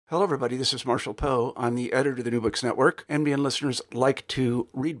Hello, everybody. This is Marshall Poe. I'm the editor of the New Books Network. NBN listeners like to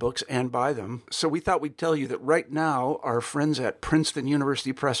read books and buy them. So we thought we'd tell you that right now, our friends at Princeton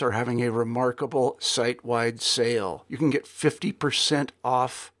University Press are having a remarkable site-wide sale. You can get 50%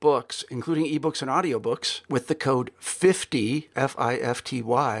 off books, including ebooks and audiobooks, with the code 50,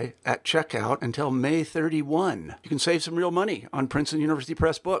 F-I-F-T-Y, at checkout until May 31. You can save some real money on Princeton University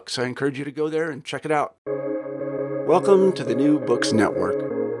Press books. I encourage you to go there and check it out. Welcome to the New Books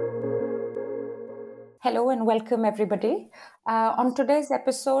Network. Hello and welcome, everybody. On today's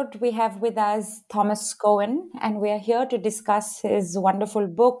episode, we have with us Thomas Cohen, and we are here to discuss his wonderful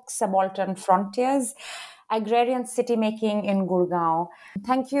book, Subaltern Frontiers, Agrarian City Making in Gurgaon.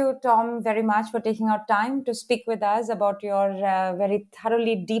 Thank you, Tom, very much for taking out time to speak with us about your very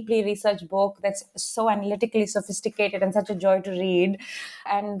thoroughly, deeply researched book that's so analytically sophisticated and such a joy to read.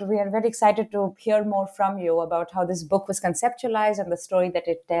 And we are very excited to hear more from you about how this book was conceptualized and the story that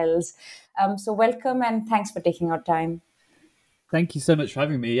it tells. So welcome and thanks for taking our time. Thank you so much for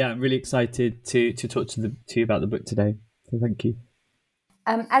having me. Yeah, I'm really excited to talk to you about the book today. So thank you.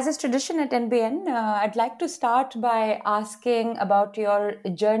 As is tradition at NBN, I'd like to start by asking about your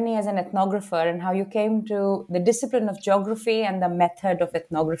journey as an ethnographer and how you came to the discipline of geography and the method of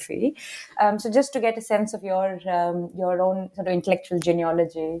ethnography. So just to get a sense of your own sort of intellectual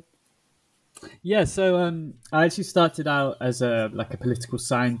genealogy. Yeah, so I actually started out as a political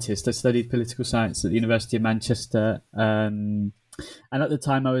scientist. I studied political science at the University of Manchester, and at the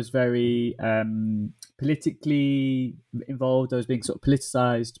time I was very politically involved. I was being sort of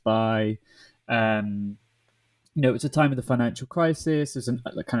politicized by, it was a time of the financial crisis. There's a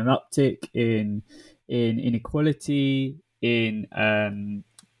kind of uptick in inequality, in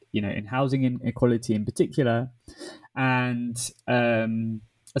housing inequality in particular, and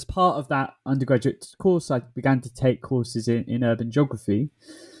as part of that undergraduate course, I began to take courses in urban geography,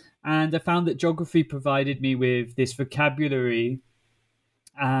 and I found that geography provided me with this vocabulary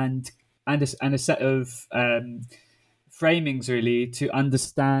and a set of framings, really, to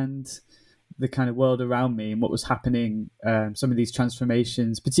understand the kind of world around me and what was happening. Some of these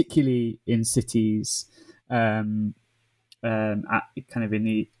transformations, particularly in cities, at kind of in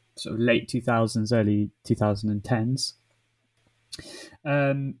the sort of late 2000s, early 2010s.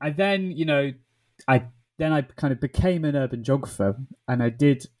 I kind of became an urban geographer, and I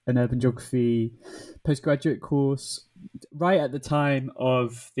did an urban geography postgraduate course right at the time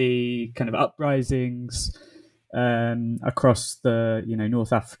of the kind of uprisings across the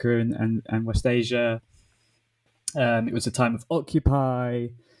North Africa and West Asia. It was a time of Occupy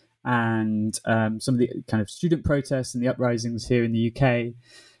and some of the kind of student protests and the uprisings here in the UK.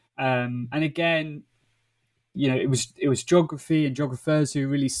 And again, it was geography and geographers who were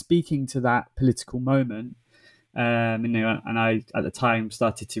really speaking to that political moment. And I at the time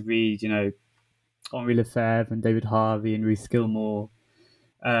started to read, Henri Lefebvre and David Harvey and Ruth Gilmore.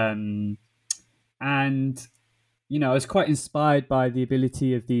 And, I was quite inspired by the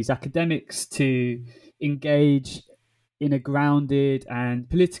ability of these academics to engage in a grounded and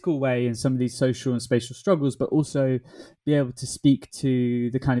political way in some of these social and spatial struggles, but also be able to speak to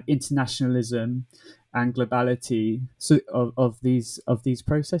the kind of internationalism and globality of these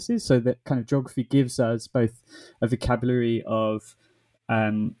processes. So that kind of geography gives us both a vocabulary of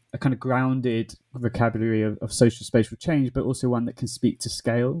a kind of grounded vocabulary of social spatial change, but also one that can speak to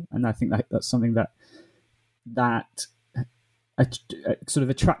scale. And I think that's something that sort of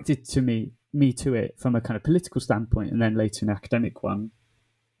attracted me to it from a kind of political standpoint, and then later an academic one.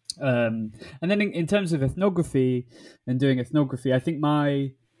 And then in terms of ethnography and doing ethnography, I think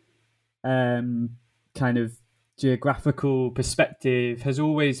my kind of geographical perspective has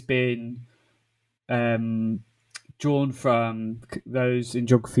always been drawn from those in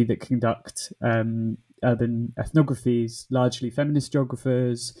geography that conduct urban ethnographies, largely feminist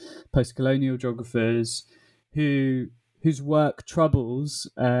geographers, post-colonial geographers, whose work troubles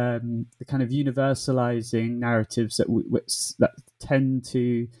the kind of universalizing narratives that tend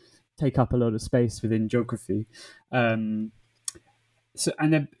to take up a lot of space within geography. So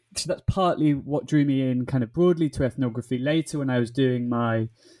that's partly what drew me in kind of broadly to ethnography. Later, when I was doing my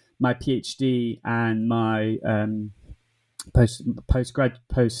PhD and my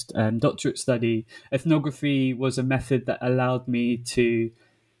post-doctorate study, ethnography was a method that allowed me to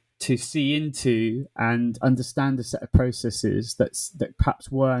see into and understand a set of processes that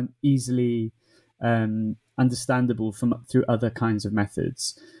perhaps weren't easily understandable through other kinds of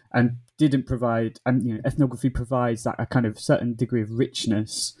methods, and didn't provide. And ethnography provides that a kind of certain degree of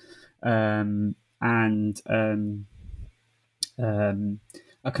richness and a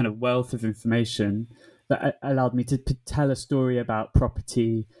kind of wealth of information that allowed me to tell a story about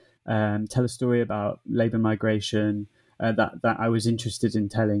property, tell a story about labour migration that I was interested in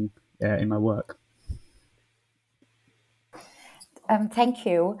telling in my work. Thank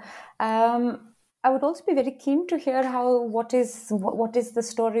you. I would also be very keen to hear what is the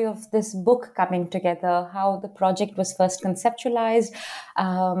story of this book coming together, how the project was first conceptualized.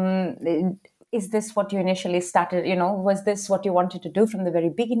 Is this what you initially started? Was this what you wanted to do from the very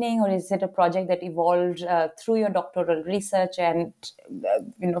beginning, or is it a project that evolved through your doctoral research and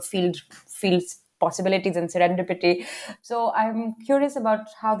fields possibilities and serendipity? So I'm curious about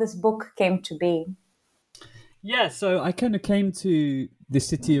how this book came to be. Yeah, so I kind of came to the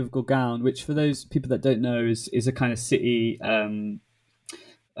city of Gurgaon, which for those people that don't know is a kind of city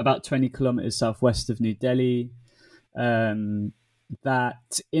about 20 kilometers southwest of New Delhi,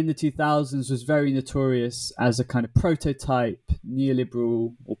 that in the 2000s was very notorious as a kind of prototype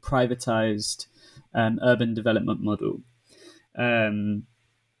neoliberal or privatized urban development model. And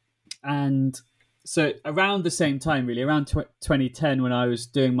so around the same time, really, around 2010, when I was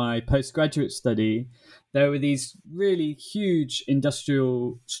doing my postgraduate study, there were these really huge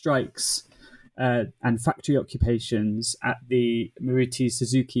industrial strikes and factory occupations at the Maruti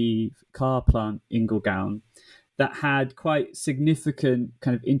Suzuki car plant in Gurgaon that had quite significant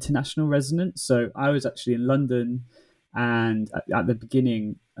kind of international resonance. So I was actually in London and at the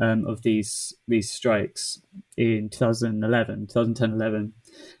beginning of these strikes in 2010-11.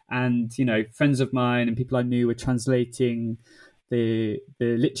 And, friends of mine and people I knew were translating the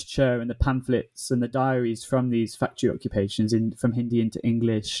literature and the pamphlets and the diaries from these factory occupations from Hindi into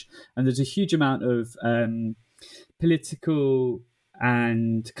English. And there's a huge amount of political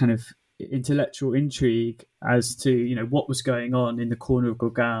and kind of intellectual intrigue as to, what was going on in the corner of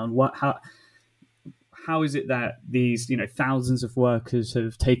Gurgaon. How is it that these, thousands of workers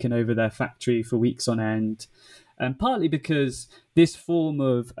have taken over their factory for weeks on end? And partly because this form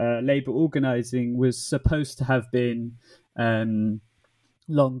of labour organising was supposed to have been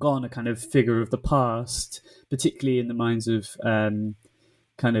long gone, a kind of figure of the past, particularly in the minds of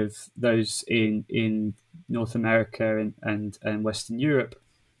kind of those in North America and Western Europe.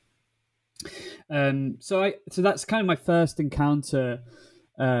 So that's kind of my first encounter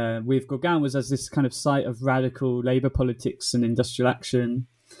with Gurgaon, was as this kind of site of radical labour politics and industrial action.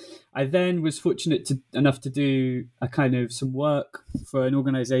 I then was fortunate enough to do a kind of some work for an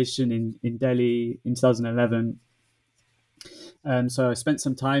organisation in Delhi in 2011. So I spent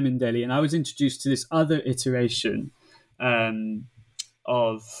some time in Delhi, and I was introduced to this other iteration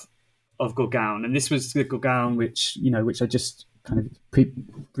of Gurgaon, and this was the Gurgaon which I just kind of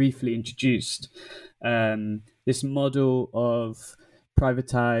briefly introduced. This model of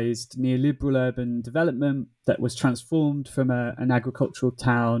privatized neoliberal urban development that was transformed from an agricultural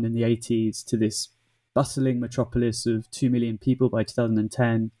town in the 80s to this bustling metropolis of 2 million people by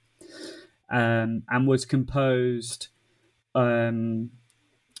 2010, and was composed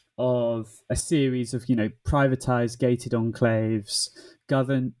of a series of privatized gated enclaves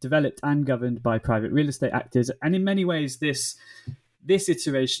developed and governed by private real estate actors. And in many ways this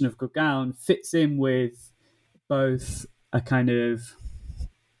iteration of Gurgaon fits in with both a kind of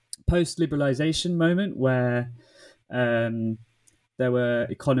post-liberalization moment where there were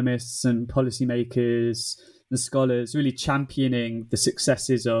economists and policymakers and scholars really championing the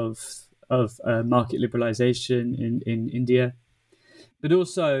successes of market liberalization in India, but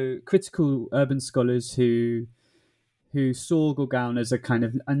also critical urban scholars who saw Gurgaon as a kind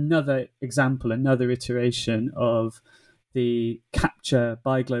of another example, another iteration of the capture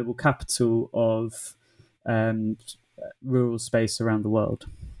by global capital of rural space around the world.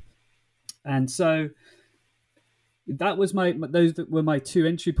 And so those were my two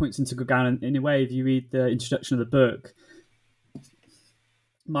entry points into Gurgaon. In a way, if you read the introduction of the book,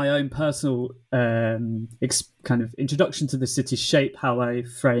 my own personal kind of introduction to the city shape how I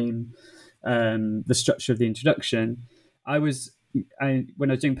frame the structure of the introduction. When I was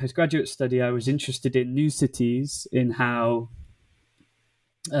doing postgraduate study, I was interested in new cities, in how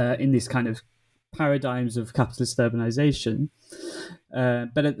in these kind of paradigms of capitalist urbanization.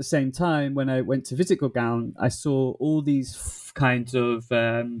 But at the same time, when I went to visit Gurgaon, I saw all these kinds of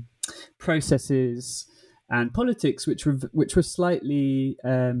processes and politics which were slightly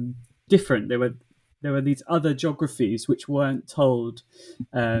different. There were these other geographies which weren't told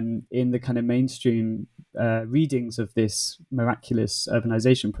in the kind of mainstream readings of this miraculous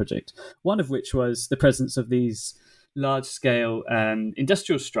urbanization project. One of which was the presence of these large-scale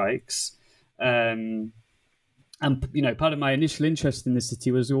industrial strikes. And part of my initial interest in the city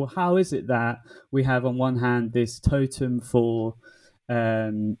was, well, how is it that we have on one hand this totem for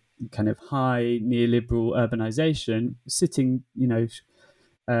kind of high neoliberal urbanization, sitting,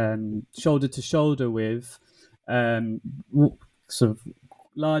 shoulder to shoulder with sort of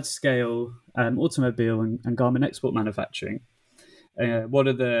large scale automobile and garment export manufacturing. What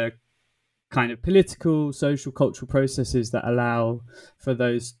are the kind of political, social, cultural processes that allow for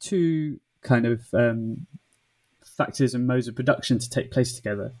those two kind of factors and modes of production to take place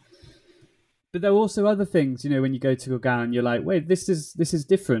together? But there are also other things, when you go to Gurgaon, you're like, wait, this is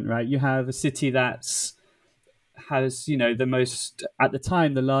different, right? You have a city has, the most, at the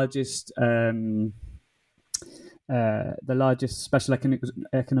time, the largest special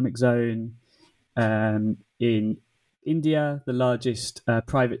economic zone in India, the largest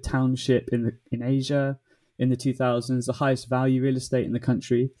private township in Asia in the 2000s, the highest value real estate in the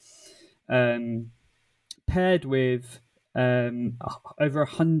country, paired with over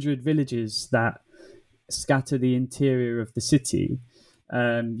 100 villages that scatter the interior of the city.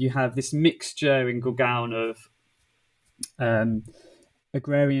 You have this mixture in Gurgaon of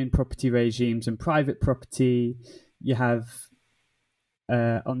agrarian property regimes and private property. You have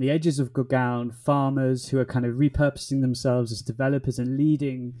on the edges of Gurgaon farmers who are kind of repurposing themselves as developers and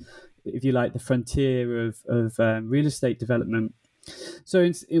leading, if you like, the frontier of real estate development. So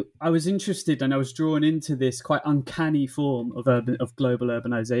I was interested and I was drawn into this quite uncanny form of global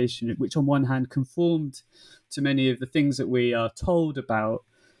urbanization, which on one hand conformed to many of the things that we are told about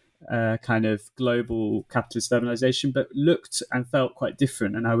kind of global capitalist urbanization, but looked and felt quite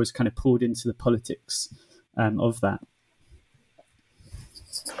different. And I was kind of pulled into the politics of that.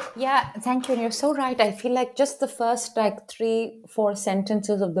 Yeah, thank you. And you're so right. I feel like just the first 3-4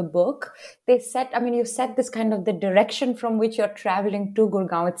 sentences of the book, you set this kind of the direction from which you're traveling to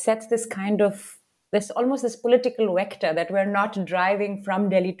Gurgaon. It sets this kind of almost this political vector that we're not driving from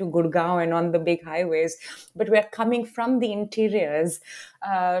Delhi to Gurgaon and on the big highways, but we're coming from the interiors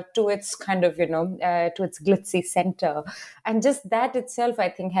to its kind of, to its glitzy center. And just that itself, I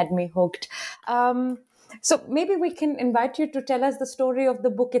think, had me hooked. So maybe we can invite you to tell us the story of the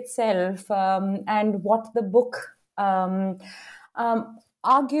book itself and what the book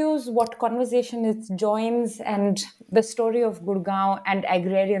argues, what conversation it joins, and the story of Gurgaon and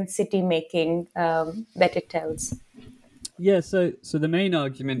agrarian city making that it tells. Yeah, so the main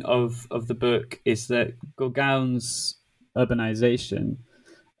argument of the book is that Gurgaon's urbanization,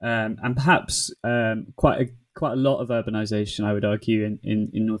 and perhaps quite a lot of urbanization, I would argue, in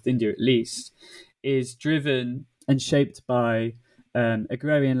North India at least, is driven and shaped by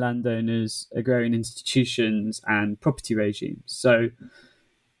agrarian landowners, agrarian institutions, and property regimes. So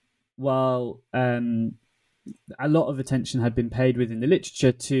while a lot of attention had been paid within the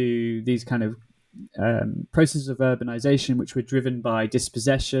literature to these kind of processes of urbanization, which were driven by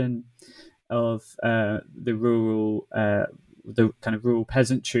dispossession of the rural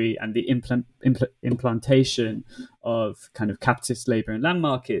peasantry and the implantation of kind of capitalist labor and land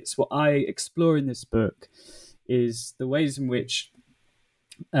markets, what I explore in this book is the ways in which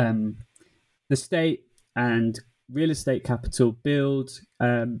the state and real estate capital build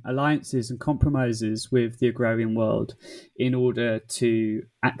alliances and compromises with the agrarian world in order to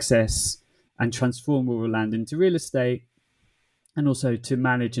access and transform rural land into real estate, and also to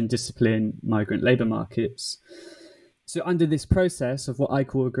manage and discipline migrant labor markets. So under this process of what I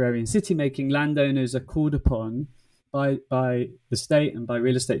call agrarian city making, landowners are called upon by the state and by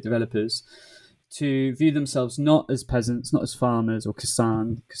real estate developers to view themselves not as peasants, not as farmers or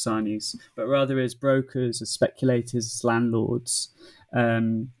Kisanis, but rather as brokers, as speculators, as landlords.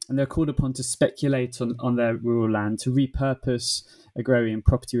 And they're called upon to speculate on their rural land, to repurpose agrarian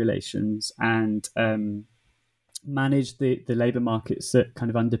property relations and manage the labour markets that kind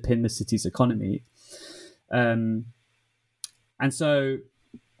of underpin the city's economy. And so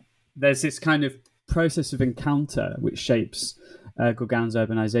there's this kind of process of encounter which shapes Gurgaon's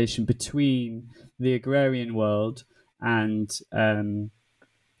urbanization between the agrarian world and kind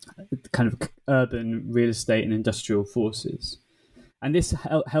of urban real estate and industrial forces. And this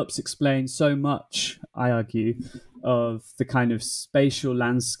helps explain so much, I argue, of the kind of spatial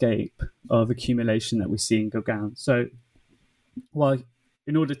landscape of accumulation that we see in Gurgaon. So while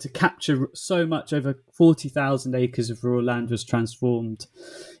in order to capture so much, over 40,000 acres of rural land was transformed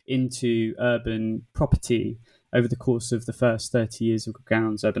into urban property over the course of the first 30 years of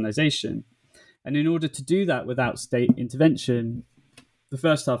Gurgaon's urbanization. And in order to do that without state intervention, the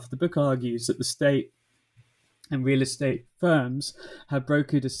first half of the book argues that the state and real estate firms have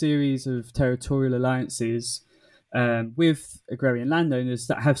brokered a series of territorial alliances with agrarian landowners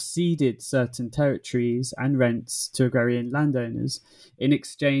that have ceded certain territories and rents to agrarian landowners in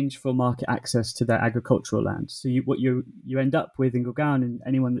exchange for market access to their agricultural land. So what you end up with in Gurgaon, and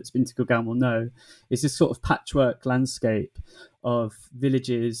anyone that's been to Gurgaon will know, is this sort of patchwork landscape of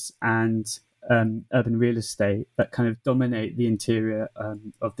villages and urban real estate that kind of dominate the interior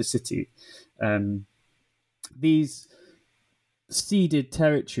of the city. These ceded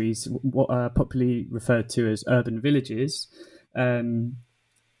territories, what are popularly referred to as urban villages,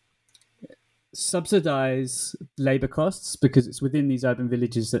 subsidize labor costs because it's within these urban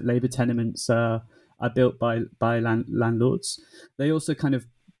villages that labor tenements are built by landlords. They also kind of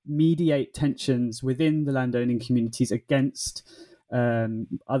mediate tensions within the landowning communities against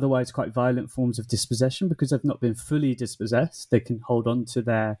otherwise quite violent forms of dispossession because they've not been fully dispossessed. They can hold on to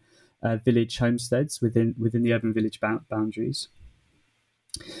their village homesteads within the urban village boundaries.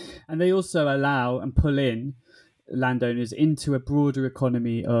 And they also allow and pull in landowners into a broader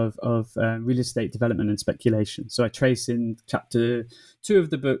economy of real estate development and speculation. So I trace in chapter 2 of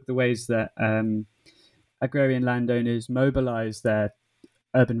the book the ways that agrarian landowners mobilize their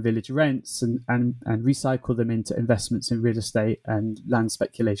urban village rents and recycle them into investments in real estate and land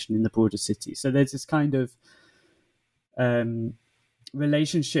speculation in the broader city. So there's this kind of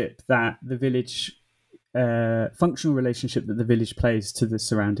relationship that the village functional relationship that the village plays to the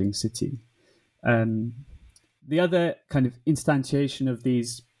surrounding city. The other kind of instantiation of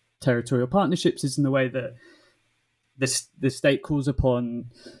these territorial partnerships is in the way that the state calls upon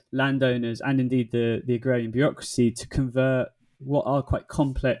landowners and indeed the agrarian bureaucracy to convert what are quite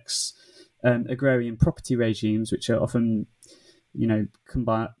complex agrarian property regimes, which are often,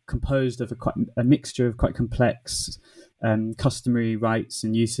 composed of a mixture of quite complex customary rights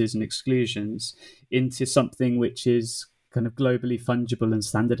and uses and exclusions, into something which is kind of globally fungible and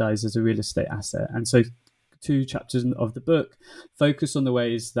standardized as a real estate asset. And so 2 chapters of the book focus on the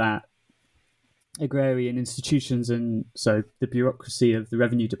ways that agrarian institutions, and so the bureaucracy of the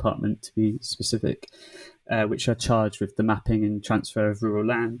revenue department to be specific, which are charged with the mapping and transfer of rural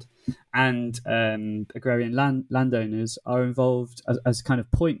land, and agrarian landowners are involved as kind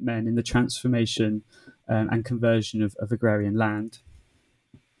of point men in the transformation and conversion of agrarian land.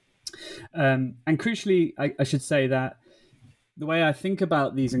 And crucially, I should say that the way I think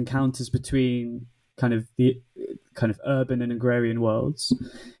about these encounters between kind of the kind of urban and agrarian worlds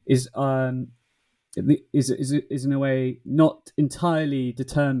is in a way not entirely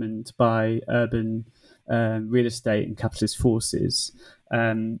determined by urban real estate and capitalist forces,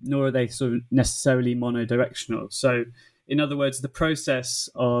 nor are they sort of necessarily monodirectional. So, in other words, the process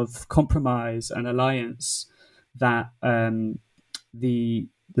of compromise and alliance that the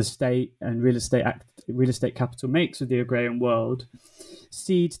state and real estate capital makes with the agrarian world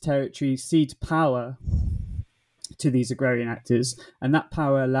cede territory, cede power to these agrarian actors, and that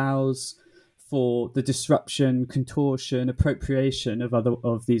power allows for the disruption, contortion, appropriation of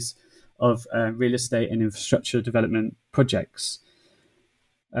real estate and infrastructure development projects.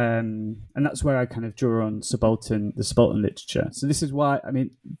 And that's where I kind of draw on the subaltern literature. So this is why,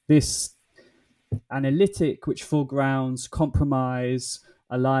 this analytic which foregrounds compromise,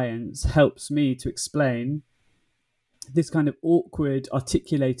 alliance, helps me to explain this kind of awkward,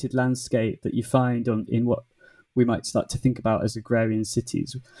 articulated landscape that you find in what we might start to think about as agrarian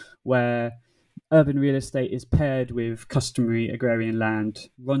cities, where urban real estate is paired with customary agrarian land,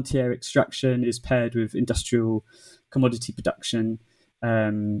 rentier extraction is paired with industrial commodity production,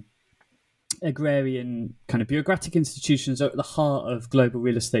 agrarian kind of bureaucratic institutions are at the heart of global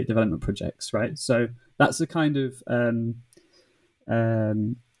real estate development projects, right? So that's the kind of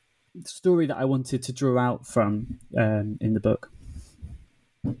story that I wanted to draw out from in the book.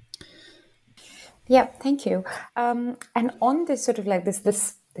 Yeah, thank you. And on this sort of like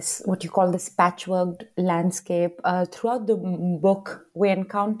this what you call this patchworked landscape, throughout the book, we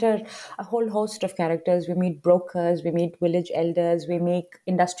encounter a whole host of characters. We meet brokers, we meet village elders, we meet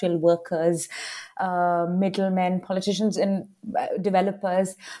industrial workers, middlemen, politicians, and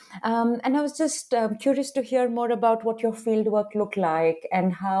developers. And I was just curious to hear more about what your fieldwork looked like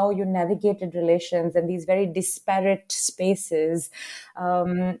and how you navigated relations in these very disparate spaces,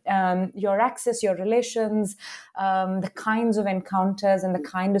 your access, your relations, the kinds of encounters and the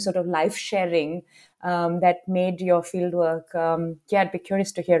kind of sort of life sharing that made your fieldwork. I'd be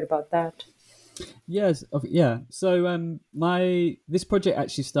curious to hear about that. Yes, yeah. So this project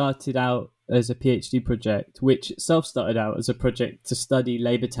actually started out as a PhD project, which itself started out as a project to study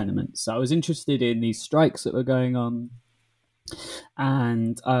labour tenements. So I was interested in these strikes that were going on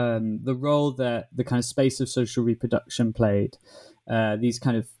and the role that the kind of space of social reproduction played. These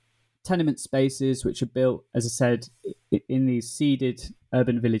kind of tenement spaces which are built, as I said, in these ceded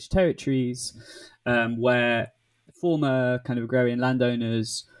urban village territories, where former kind of agrarian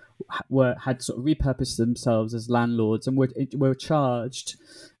landowners had sort of repurposed themselves as landlords and were charged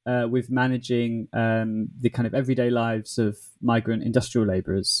with managing the kind of everyday lives of migrant industrial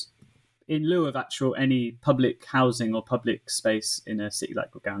labourers in lieu of actual any public housing or public space in a city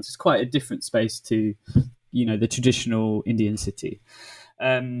like Gurgaon. It's quite a different space to, the traditional Indian city.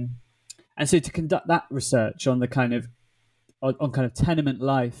 And so to conduct that research on the kind of tenement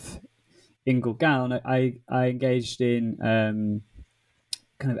life in Gurgaon, I engaged in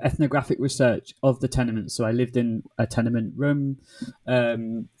kind of ethnographic research of the tenements. So I lived in a tenement room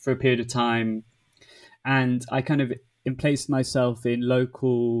for a period of time, and I kind of emplaced myself in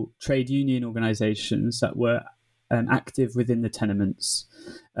local trade union organizations that were active within the tenements.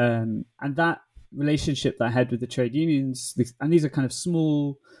 And that relationship that I had with the trade unions, and these are kind of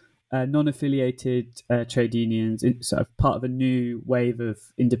small, non-affiliated trade unions, sort of part of a new wave of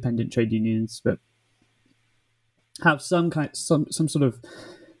independent trade unions, but have some sort of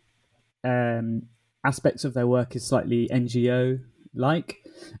aspects of their work is slightly NGO-like,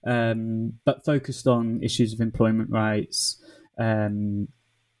 but focused on issues of employment rights,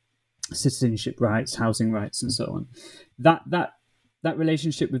 citizenship rights, housing rights, and so on. That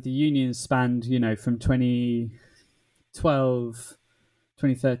relationship with the unions spanned, from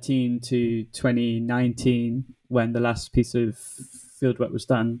 2013 to 2019, when the last piece of fieldwork was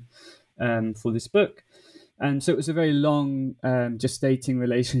done for this book. And so it was a very long gestating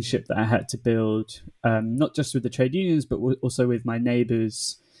relationship that I had to build, not just with the trade unions, but also with my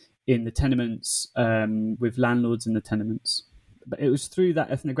neighbours in the tenements, with landlords in the tenements. But it was through that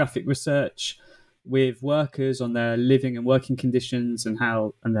ethnographic research with workers on their living and working conditions and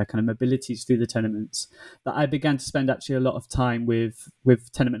their kind of mobilities through the tenements that I began to spend actually a lot of time with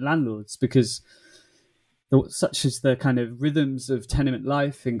tenement landlords, because such as the kind of rhythms of tenement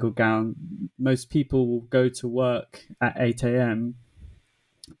life in Gurgaon, most people will go to work at 8 a.m.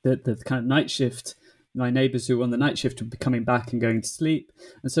 The kind of night shift, my neighbours who were on the night shift would be coming back and going to sleep.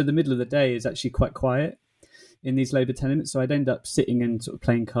 And so the middle of the day is actually quite quiet in these labour tenements. So I'd end up sitting and sort of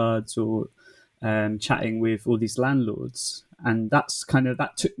playing cards or chatting with all these landlords. And that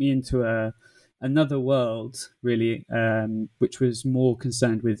took me into another world, really, which was more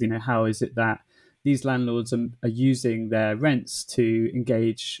concerned with, how is it that these landlords are using their rents to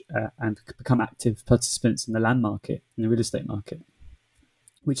engage and become active participants in the land market, in the real estate market,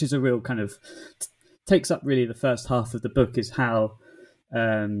 which is a real kind of takes up really the first half of the book, is how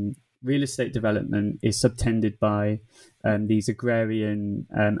real estate development is subtended by these agrarian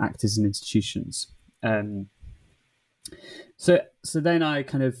actors and institutions. So then I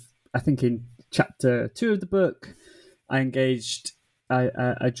think in chapter 2 of the book, I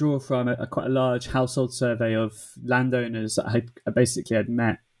draw from quite a large household survey of landowners that I basically had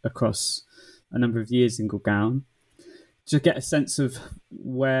met across a number of years in Gurgaon, to get a sense of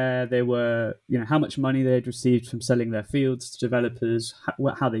where they were, how much money they had received from selling their fields to developers,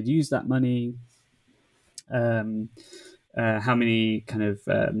 how they'd used that money, how many kind of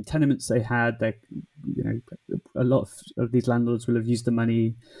tenements they had. A lot of these landlords will have used the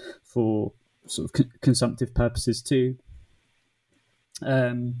money for sort of consumptive purposes too.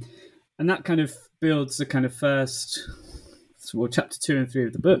 And that kind of builds the kind of chapter 2 and 3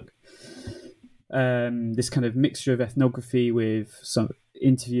 of the book. This kind of mixture of ethnography with some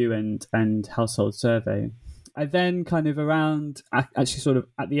interview and household survey. I then actually sort of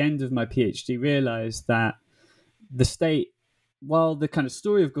at the end of my PhD realised that the state, while the kind of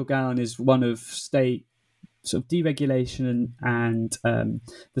story of Gurgaon is one of state sort of deregulation and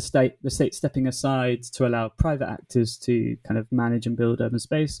the state stepping aside to allow private actors to kind of manage and build urban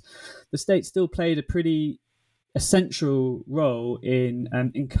space, the state still played a pretty essential role in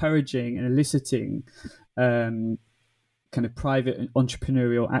encouraging and eliciting kind of private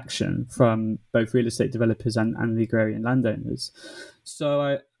entrepreneurial action from both real estate developers and the agrarian landowners.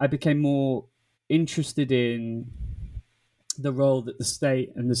 So I became more interested in the role that the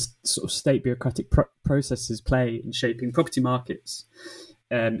state and the sort of state bureaucratic processes play in shaping property markets,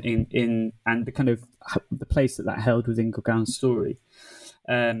 and the kind of the place that held within Gurgaon's story.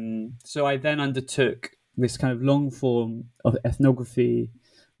 So I then undertook this kind of long form of ethnography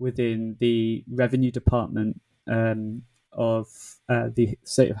within the revenue department of the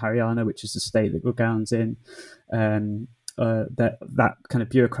state of Haryana, which is the state that Gurgaon's in, that kind of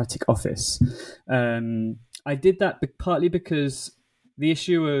bureaucratic office. I did that partly because the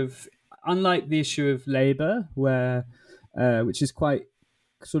issue of, unlike the issue of labour, which is quite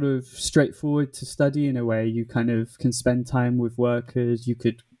sort of straightforward to study in a way, you kind of can spend time with workers.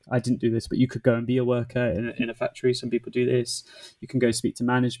 I didn't do this, but you could go and be a worker in a factory. Some people do this. You can go speak to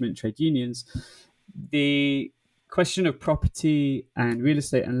management, trade unions. The question of property and real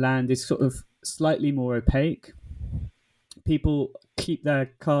estate and land is sort of slightly more opaque. People keep their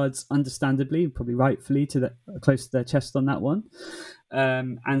cards, understandably, probably rightfully, close to their chest on that one.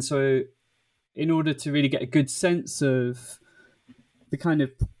 And so in order to really get a good sense of the kind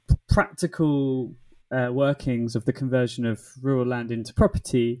of practical workings of the conversion of rural land into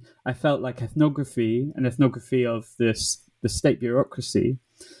property, I felt like ethnography of the state bureaucracy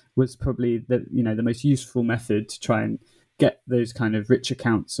was probably the most useful method to try and get those kind of rich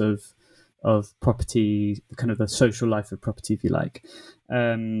accounts of property, kind of the social life of property, if you like.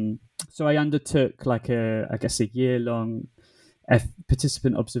 So I undertook a year-long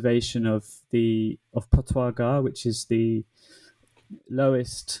participant observation of Potoir Gare, which is the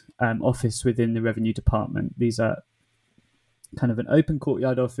lowest office within the revenue department. These are kind of an open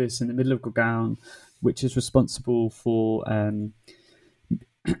courtyard office in the middle of Gurgaon, which is responsible for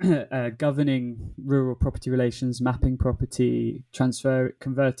governing rural property relations, mapping property,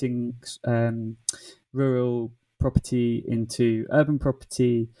 converting rural property into urban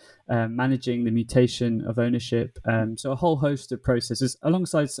property, managing the mutation of ownership. So a whole host of processes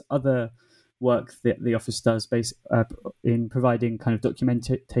alongside other work that the office does in providing kind of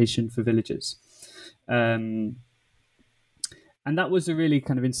documentation for villages. And that was a really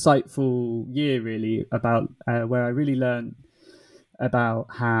kind of insightful year, really, about where I really learned about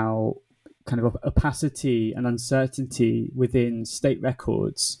how kind of opacity and uncertainty within state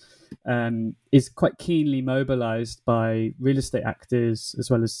records is quite keenly mobilized by real estate actors as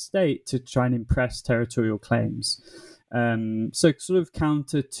well as state to try and impress territorial claims. So sort of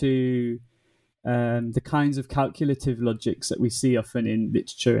counter to the kinds of calculative logics that we see often in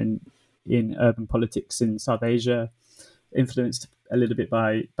literature and in urban politics in South Asia, influenced a little bit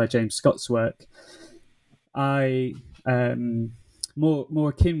by James Scott's work. I more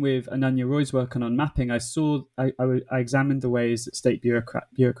akin with Ananya Roy's work on mapping, I examined the ways that state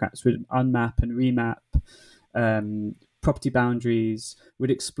bureaucrats would unmap and remap property boundaries, would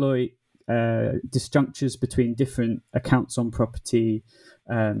exploit disjunctures between different accounts on property,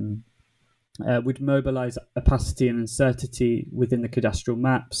 would mobilize opacity and uncertainty within the cadastral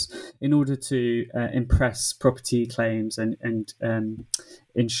maps in order to impress property claims and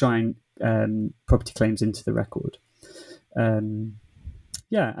enshrine property claims into the record. And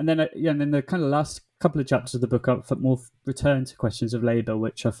then the kind of last couple of chapters of the book are more return to questions of labour,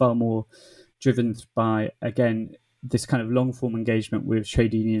 which are far more driven by, again, this kind of long form engagement with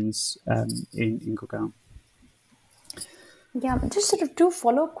trade unions in Gurgaon. Yeah, just sort of two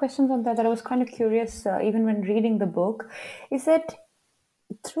follow-up questions on that I was kind of curious, even when reading the book, is that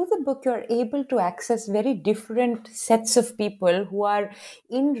through the book, you're able to access very different sets of people who are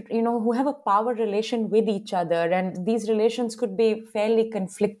who have a power relation with each other. And these relations could be fairly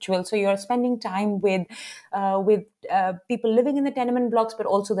conflictual. So you're spending time with people living in the tenement blocks, but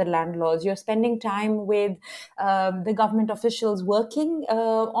also the landlords. You're spending time with the government officials working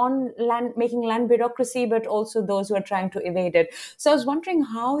on land, making land bureaucracy, but also those who are trying to evade it. So I was wondering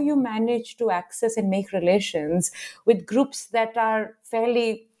how you manage to access and make relations with groups that are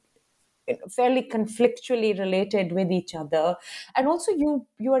fairly conflictually related with each other, and also you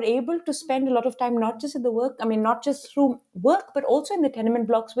are able to spend a lot of time not just through work, but also in the tenement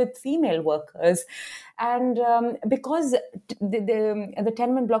blocks with female workers. And because the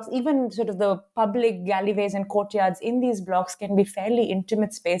tenement blocks, even sort of the public galleyways and courtyards in these blocks, can be fairly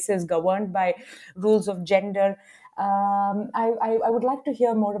intimate spaces governed by rules of gender. I would like to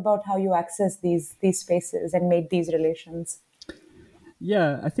hear more about how you access these spaces and made these relations.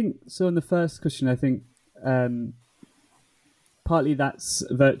 Yeah, I think so. On the first question, I think partly that's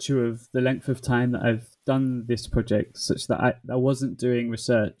virtue of the length of time that I've done this project, such that I wasn't doing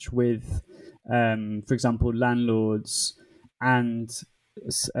research with, for example, landlords and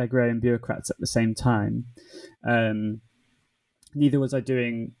agrarian bureaucrats at the same time. Neither was I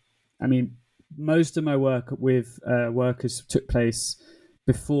doing. I mean, most of my work with workers took place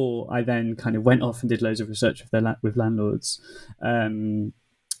before I then kind of went off and did loads of research with landlords.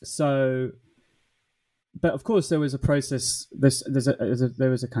 But of course there was a process. There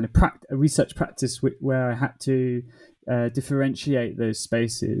was a kind of a research practice where I had to differentiate those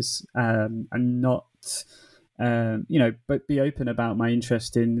spaces and not, but be open about my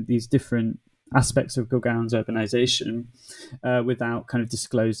interest in these different aspects of Gurgaon's urbanization without kind of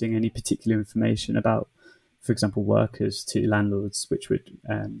disclosing any particular information about, for example, workers to landlords, which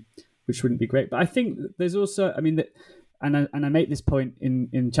wouldn't be great. But I think there's also, and I make this point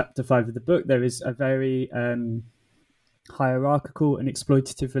in chapter 5 of the book, there is a very hierarchical and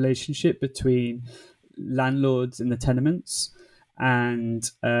exploitative relationship between landlords in the tenements and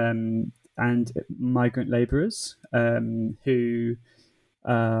migrant labourers who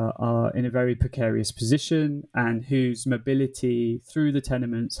are in a very precarious position and whose mobility through the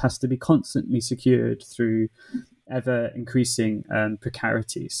tenements has to be constantly secured through ever increasing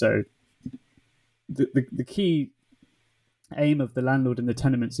precarity. So the key aim of the landlord in the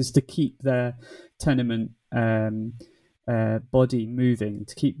tenements is to keep their tenement body moving,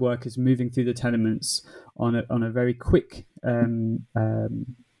 to keep workers moving through the tenements on a very quick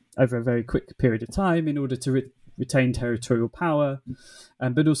over a very quick period of time in order to retain territorial power,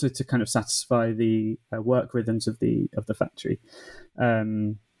 but also to kind of satisfy the work rhythms of the factory.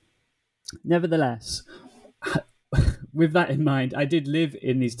 Nevertheless, with that in mind, I did live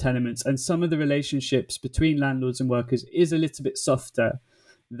in these tenements, and some of the relationships between landlords and workers is a little bit softer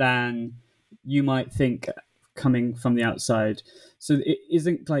than you might think coming from the outside. So it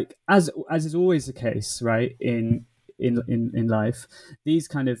isn't like, as is always the case, right, in life, these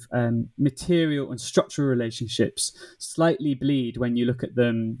kind of material and structural relationships slightly bleed when you look at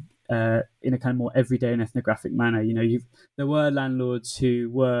them in a kind of more everyday and ethnographic manner. You know, there were landlords who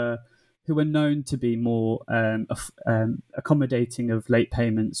were known to be more accommodating of late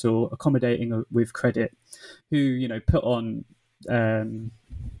payments or accommodating with credit, who, you know, put on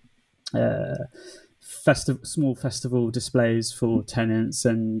small festival displays for tenants,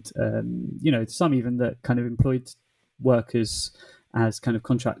 and you know, some even that kind of employed workers as kind of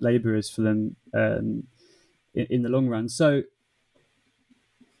contract labourers for them in the long run. So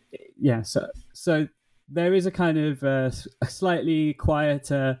yeah, so there is a kind of a slightly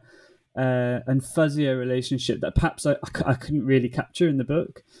quieter and fuzzier relationship that perhaps I couldn't really capture in the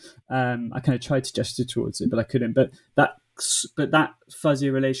book. I kind of tried to gesture towards it, but I couldn't. But that fuzzy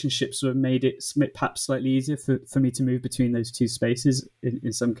relationship sort of made it perhaps slightly easier for me to move between those two spaces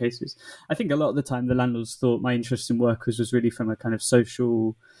in some cases. I think a lot of the time the landlords thought my interest in workers was really from a kind of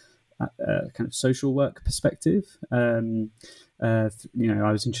social work perspective. You know,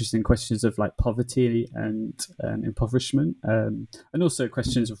 I was interested in questions of like poverty and impoverishment, and also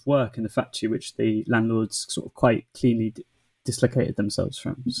questions of work in the factory, which the landlords sort of quite cleanly dislocated themselves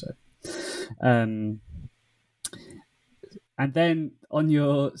from. So, and then on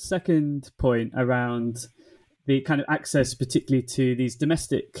your second point around the kind of access, particularly to these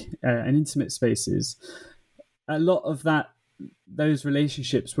domestic and intimate spaces, a lot of those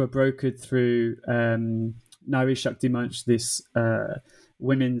relationships were brokered through Nari Shakti Manch, this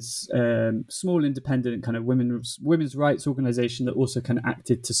women's small independent kind of women's rights organization that also kind of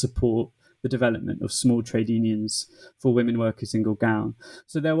acted to support the development of small trade unions for women workers in Gurgaon.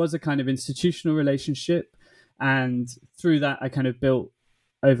 So there was a kind of institutional relationship, and through that I kind of built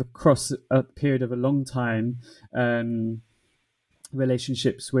across a period of a long time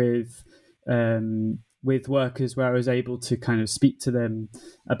relationships with workers where I was able to kind of speak to them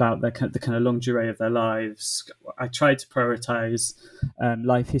about the kind of longue durée of their lives. I tried to prioritize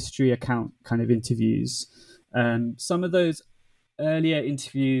life history account kind of interviews. Some of those earlier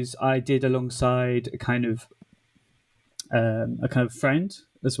interviews I did alongside a kind of friend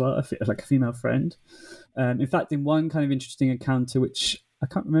as well, like a female friend. In fact, in one kind of interesting encounter, which I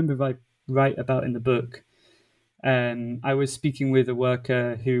can't remember if I write about in the book, I was speaking with a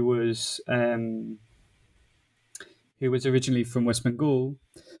worker who was originally from West Bengal,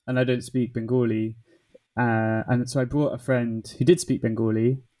 and I don't speak Bengali. And so I brought a friend who did speak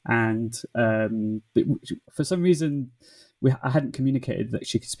Bengali, and for some reason I hadn't communicated that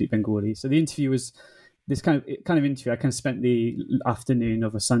she could speak Bengali. So the interview was this kind of interview. I kind of spent the afternoon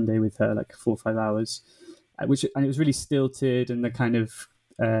of a Sunday with her, like 4 or 5 hours, and it was really stilted, and the kind of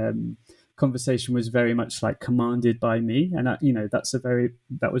conversation was very much like commanded by me, and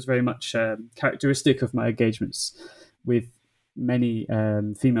that was very much characteristic of my engagements with many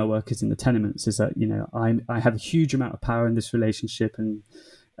female workers in the tenements, is that, you know, I have a huge amount of power in this relationship, and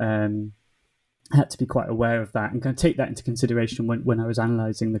I had to be quite aware of that and kind of take that into consideration when I was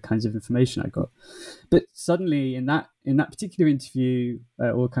analysing the kinds of information I got. But suddenly in that particular interview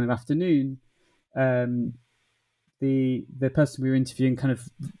or kind of afternoon, the person we were interviewing kind of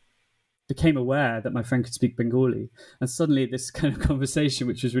became aware that my friend could speak Bengali, and suddenly this kind of conversation,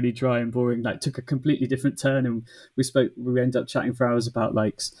 which was really dry and boring, like took a completely different turn, and we ended up chatting for hours about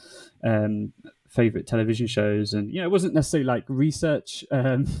like favorite television shows, and, you know, it wasn't necessarily like research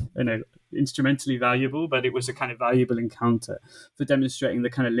instrumentally valuable, but it was a kind of valuable encounter for demonstrating the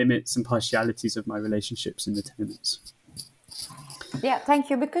kind of limits and partialities of my relationships in the tenements. Yeah, thank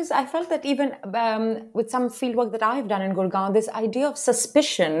you. Because I felt that even with some fieldwork that I've done in Gurgaon, this idea of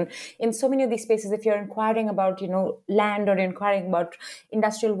suspicion in so many of these spaces, if you're inquiring about, land, or inquiring about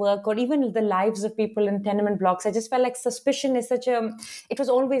industrial work, or even the lives of people in tenement blocks, I just felt like suspicion is it was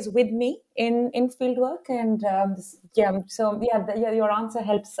always with me in fieldwork. And your answer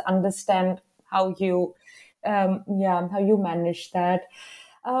helps understand how how you manage that.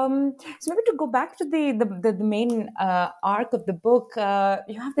 So maybe to go back to the main arc of the book,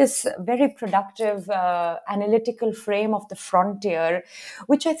 you have this very productive analytical frame of the frontier,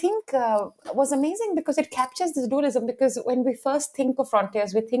 which I think was amazing because it captures this dualism. Because when we first think of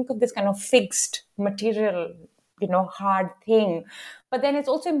frontiers, we think of this kind of fixed material, hard thing, but then it's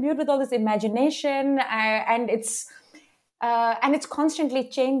also imbued with all this imagination, and it's constantly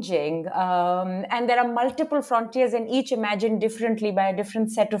changing. And there are multiple frontiers, and each imagined differently by a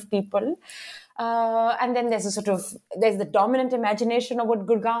different set of people. And then there's there's the dominant imagination of what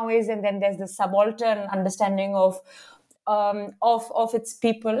Gurgaon is, and then there's the subaltern understanding of its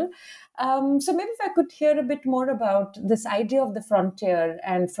people. So maybe if I could hear a bit more about this idea of the frontier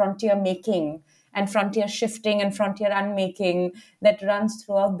and frontier making and frontier shifting and frontier unmaking that runs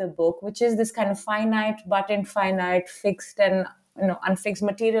throughout the book, which is this kind of finite but infinite, fixed and unfixed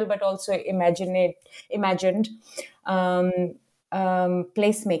material, but also imagined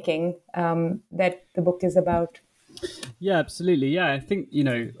placemaking that the book is about. Yeah, absolutely. Yeah, I think,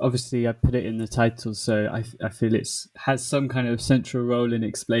 obviously I put it in the title, so I feel has some kind of central role in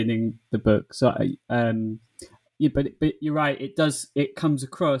explaining the book. So but you're right. It comes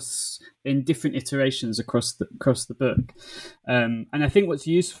across in different iterations across the book, and I think what's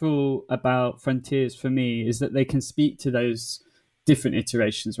useful about Frontiers for me is that they can speak to those different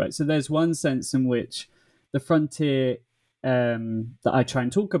iterations, right? So there's one sense in which the frontier that I try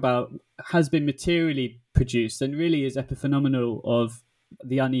and talk about has been materially produced and really is epiphenomenal of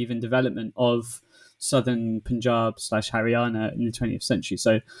the uneven development of southern Punjab / Haryana in the 20th century.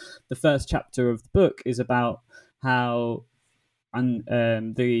 So the first chapter of the book is about how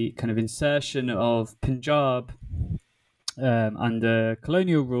the kind of insertion of Punjab under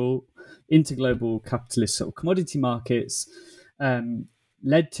colonial rule into global capitalist sort of commodity markets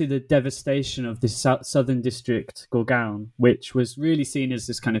led to the devastation of this southern district, Gurgaon, which was really seen as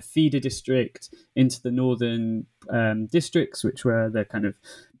this kind of feeder district into the northern districts, which were the kind of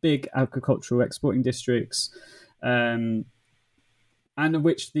big agricultural exporting districts, and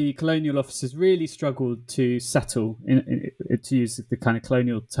which the colonial officers really struggled to settle, to use the kind of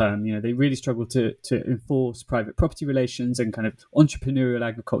colonial term. They really struggled to enforce private property relations and kind of entrepreneurial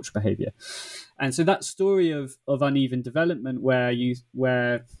agricultural behaviour. And so that story of uneven development, where you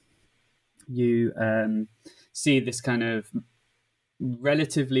see this kind of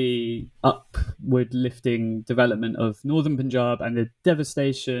relatively upward lifting development of northern Punjab and the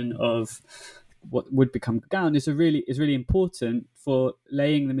devastation of what would become Gurgaon, is really important for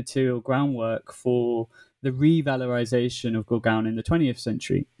laying the material groundwork for the revalorization of Gurgaon in the 20th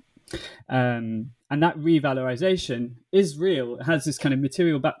century. And that revalorization is real. It has this kind of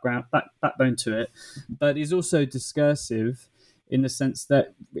material backbone to it, but is also discursive in the sense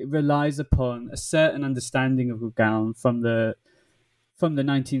that it relies upon a certain understanding of Gurgaon from the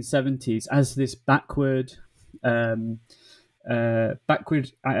 1970s as this backward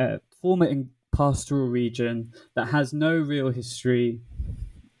former pastoral region that has no real history,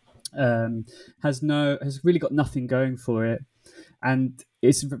 has really got nothing going for it, and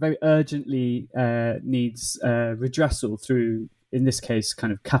it's very urgently needs redressal through, in this case,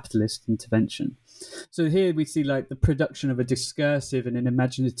 kind of capitalist intervention. So here we see like the production of a discursive and an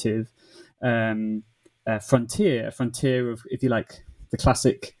imaginative frontier, a frontier of, if you like, the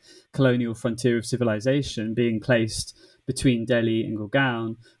classic colonial frontier of civilization being placed between Delhi and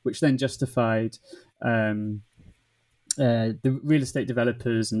Gurgaon, which then justified the real estate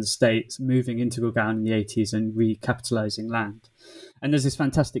developers and the states moving into Gurgaon in the 80s and recapitalizing land. And there's this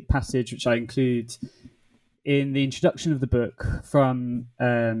fantastic passage, which I include in the introduction of the book, from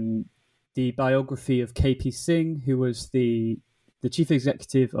the biography of KP Singh, who was the chief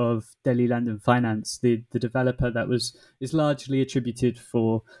executive of Delhi Land and Finance, the developer that is largely attributed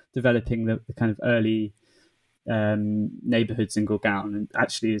for developing the kind of early neighborhoods in Gurgaon, and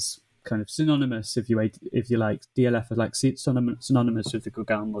actually is kind of synonymous, if you like, DLF is like synonymous with the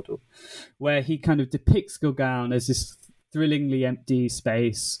Gurgaon model, where he kind of depicts Gurgaon as this thrillingly empty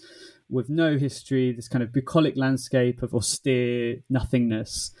space with no history, this kind of bucolic landscape of austere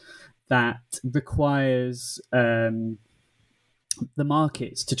nothingness that requires the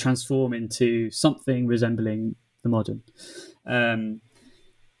markets to transform into something resembling the modern. And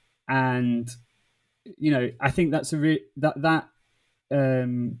I think that's that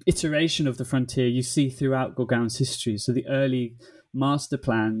iteration of the frontier you see throughout Gurgaon's history. So the early master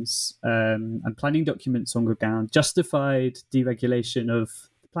plans and planning documents on Gurgaon justified deregulation of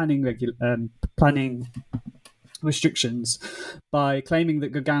planning restrictions by claiming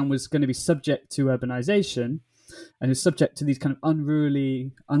that Gurgaon was going to be subject to urbanization and is subject to these kind of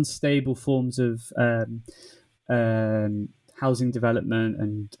unruly, unstable forms of housing development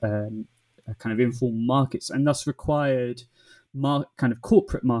and kind of informal markets, and thus required kind of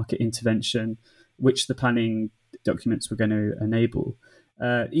corporate market intervention, which the planning documents were going to enable.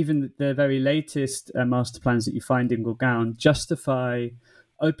 Even the very latest master plans that you find in Gurgaon justify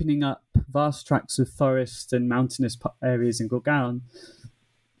opening up vast tracts of forest and mountainous areas in Gurgaon.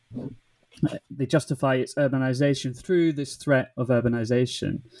 They justify its urbanization through this threat of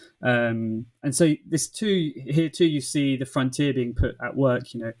urbanization. And so here too, you see the frontier being put at work,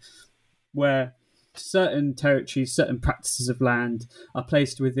 where certain territories, certain practices of land are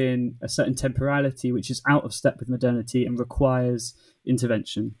placed within a certain temporality which is out of step with modernity and requires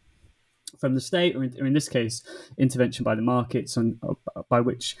intervention from the state, or in this case, intervention by the markets, by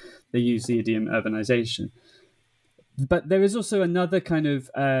which they use the idiom urbanization. But there is also another kind of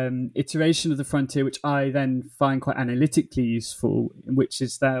iteration of the frontier, which I then find quite analytically useful, which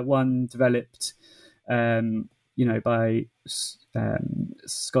is that one developed by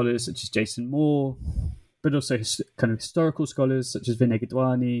scholars such as Jason Moore, but also kind of historical scholars such as Vinay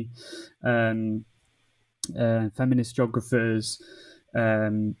Gidwani, feminist geographers,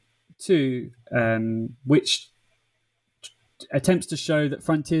 too, which attempts to show that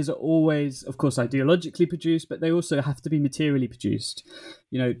frontiers are always, of course, ideologically produced, but they also have to be materially produced.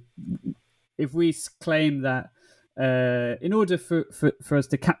 If we claim that in order for us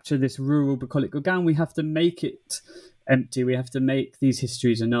to capture this rural bucolic Gurgaon, we have to make it empty, we have to make these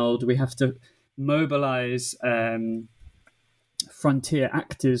histories annulled, we have to mobilize frontier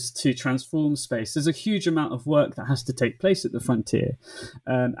actors to transform space. There's a huge amount of work that has to take place at the frontier,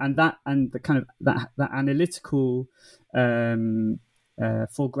 and the kind of that analytical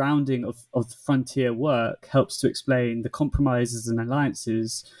foregrounding of the frontier work helps to explain the compromises and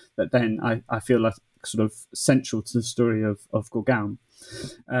alliances that then I feel like sort of central to the story of Gurgaon.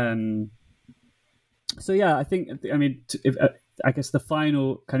 So yeah, I guess the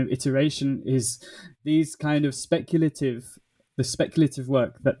final kind of iteration is these kind of speculative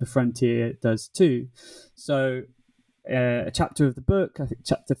work that the frontier does too. So a chapter of the book, I think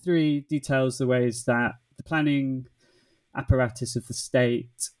chapter 3, details the ways that the planning apparatus of the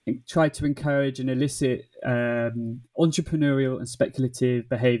state tried to encourage and elicit entrepreneurial and speculative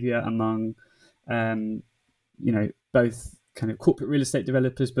behavior among both kind of corporate real estate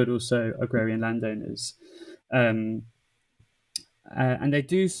developers, but also agrarian landowners. And they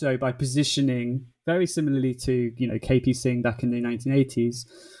do so by positioning, very similarly to KP Singh back in the 1980s,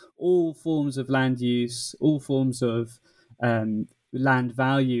 all forms of land use, all forms of land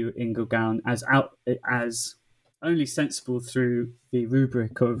value in Gurgaon as only sensible through the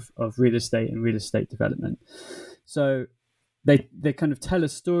rubric of real estate and real estate development. So they kind of tell a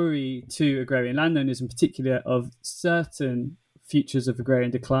story to agrarian landowners in particular of certain futures of agrarian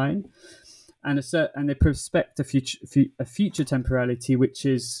decline, and they prospect a future temporality which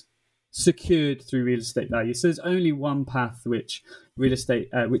is secured through real estate value. So there's only one path which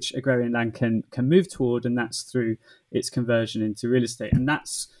agrarian land can move toward, and that's through its conversion into real estate. And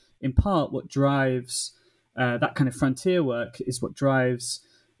that's in part what drives that kind of frontier work, is what drives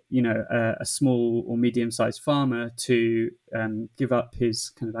a small or medium-sized farmer to give up his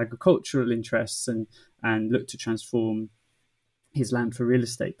kind of agricultural interests and look to transform his land for real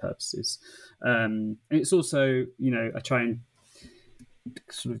estate purposes. And it's also, I try and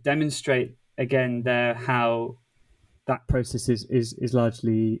sort of demonstrate again there how that process is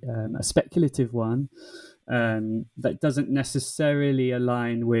largely a speculative one that doesn't necessarily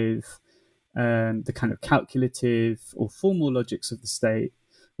align with the kind of calculative or formal logics of the state.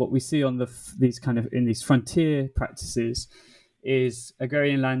 What we see on in these frontier practices is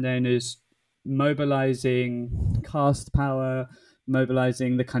agrarian landowners mobilizing caste power,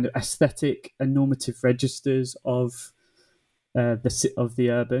 mobilizing the kind of aesthetic and normative registers of the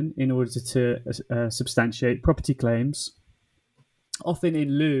urban in order to substantiate property claims, often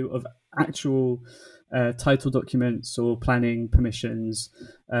in lieu of actual title documents or planning permissions,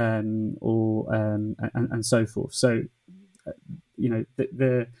 and so forth. So,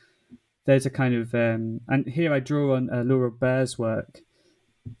 there's a kind of and here I draw on Laura Baer's work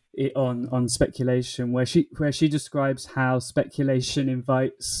on speculation, where she describes how speculation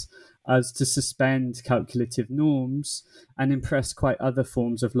invites us to suspend calculative norms and impress quite other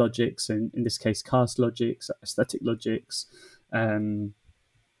forms of logics, and in this case caste logics, aesthetic logics, kind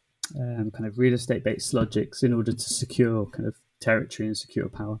of real estate based logics in order to secure kind of territory and secure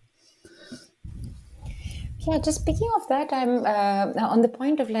power. Yeah, just speaking of that, I'm on the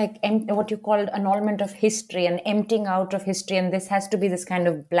point of like what you called annulment of history and emptying out of history, and this has to be this kind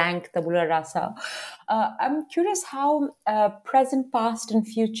of blank tabula rasa. I'm curious how present, past, and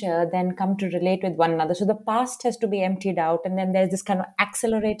future then come to relate with one another. So the past has to be emptied out, and then there's this kind of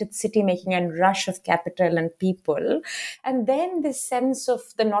accelerated city making and rush of capital and people, and then this sense of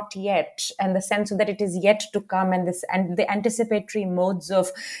the not yet, and the sense of that it is yet to come, and the anticipatory modes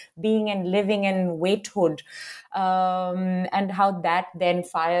of being and living and waithood. And how that then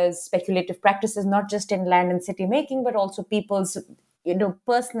fires speculative practices, not just in land and city making, but also people's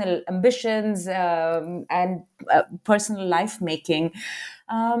personal ambitions and personal life making.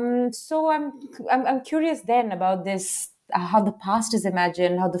 So I'm curious then about this, how the past is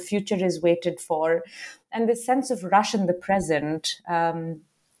imagined, how the future is waited for, and this sense of rush in the present, and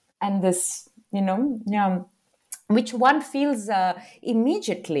this which one feels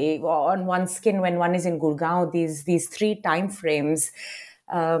immediately on one's skin when one is in Gurgaon, these three time frames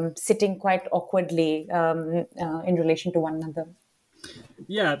sitting quite awkwardly in relation to one another.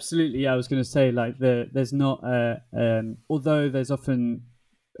 Yeah, absolutely. Yeah, I was going to say, like, there's not, although there's often,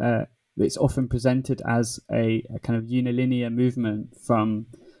 it's often presented as a kind of unilinear movement from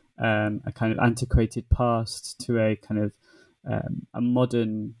a kind of antiquated past to a kind of a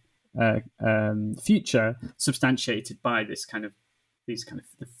modern future, substantiated by these kind of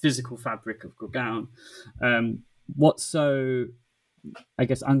the physical fabric of Gurgaon. What's so, I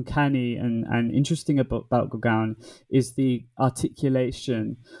guess, uncanny and interesting about Gurgaon is the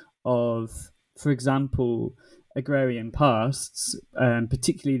articulation of, for example, agrarian pasts,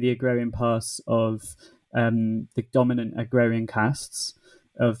 particularly the agrarian pasts of the dominant agrarian castes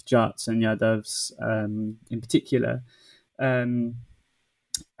of Jats and Yadavs in particular.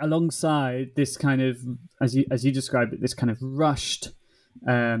 Alongside this kind of, as you described it, this kind of rushed,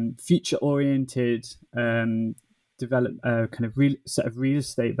 future-oriented kind of set of real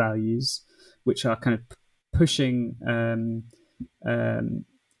estate values, which are kind of pushing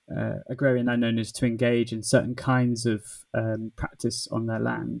agrarian landowners to engage in certain kinds of practice on their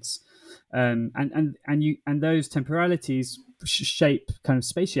lands, and those temporalities shape kind of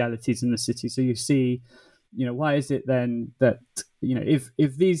spatialities in the city. So you see, why is it then that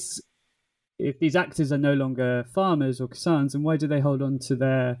if these actors are no longer farmers or kisans, and why do they hold on to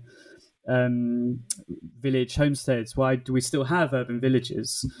their village homesteads? Why do we still have urban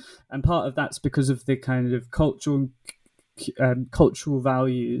villages? And part of that's because of the kind of cultural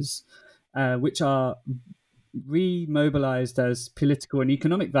values, which are remobilized as political and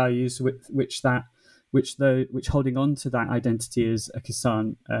economic values, which holding on to that identity as a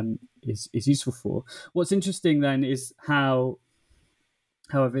kisan is useful for. What's interesting then is how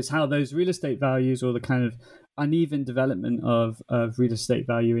those real estate values, or the kind of uneven development of real estate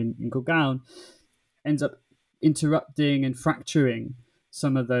value in Gurgaon, ends up interrupting and fracturing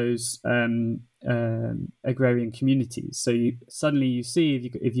some of those agrarian communities. So you see,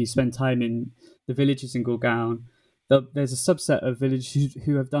 if you spend time in the villages in Gurgaon, there's a subset of villages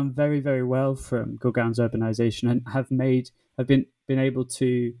who have done very, very well from Gurgaon's urbanization and have been able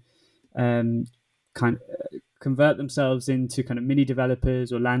to kind of convert themselves into kind of mini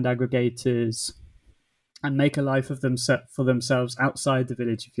developers or land aggregators and make a life for themselves outside the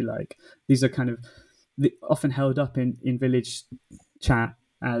village, if you like. These are kind of often held up in village chat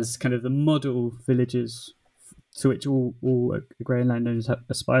as kind of the model villages to which all agrarian landowners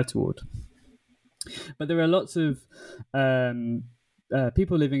aspire toward. But there are lots of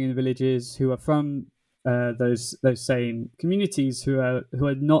people living in villages who are from those same communities who are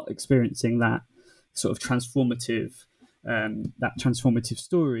not experiencing that sort of transformative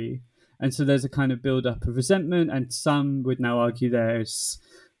story, and so there's a kind of build-up of resentment, and some would now argue there's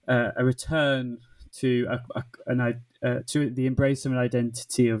a return to the embrace of an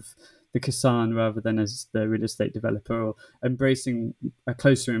identity of the kisan rather than as the real estate developer, or embracing a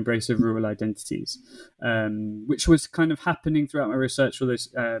closer embrace of rural identities, which was kind of happening throughout my research. Although,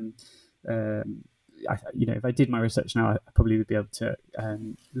 if I did my research now, I probably would be able to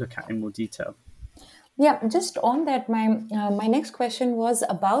look at it in more detail. Yeah, just on that, my next question was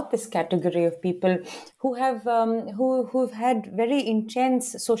about this category of people who have who've had very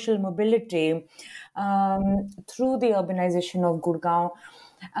intense social mobility through the urbanization of Gurgaon.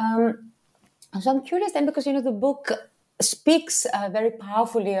 So I'm curious then, because the book speaks very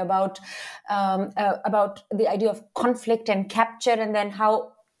powerfully about the idea of conflict and capture, and then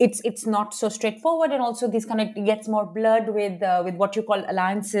how it's not so straightforward, and also this kind of gets more blurred with what you call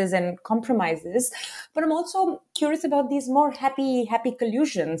alliances and compromises. But I'm also curious about these more happy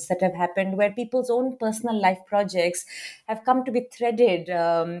collusions that have happened, where people's own personal life projects have come to be threaded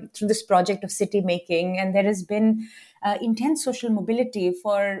through this project of city making, and there has been intense social mobility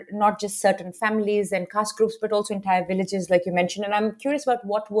for not just certain families and caste groups, but also entire villages, like you mentioned. And I'm curious about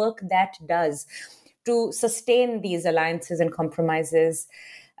what work that does to sustain these alliances and compromises,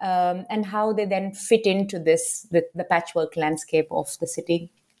 and how they then fit into the patchwork landscape of the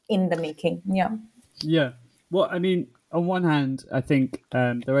city in the making. Yeah. Well, I mean, on one hand, I think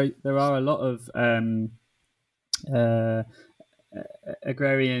there are a lot of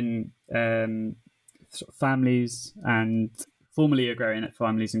agrarian sort of families and formerly agrarian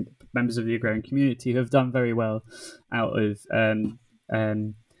families and members of the agrarian community who have done very well out of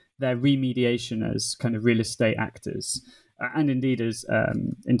their remediation as kind of real estate actors, and indeed as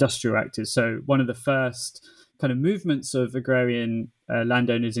industrial actors. So one of the first kind of movements of agrarian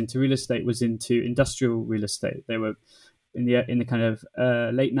landowners into real estate was into industrial real estate. They were in the kind of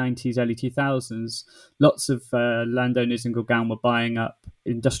late 90s, early 2000s. Lots of landowners in Gurgaon were buying up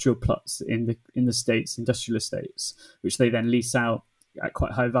industrial plots in the states, industrial estates, which they then lease out at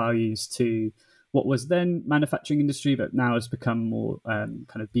quite high values to what was then manufacturing industry, but now has become more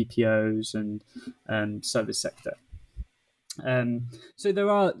kind of BPOs and service sector. So there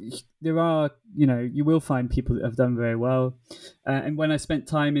are you will find people that have done very well. And when I spent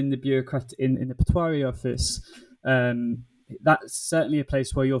time in the bureaucrat in the Patwari office, that's certainly a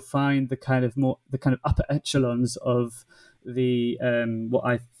place where you'll find the kind of upper echelons of the what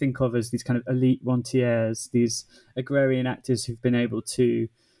I think of as these kind of elite rentiers, these agrarian actors who've been able to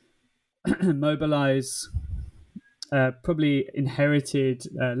mobilize probably inherited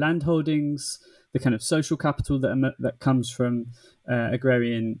land holdings, the kind of social capital that comes from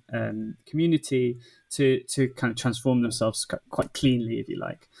agrarian community to kind of transform themselves quite cleanly, if you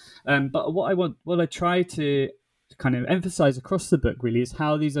like. But what I try to kind of emphasize across the book really is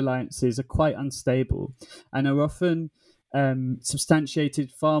how these alliances are quite unstable and are often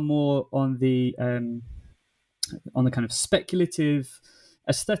substantiated far more on the kind of speculative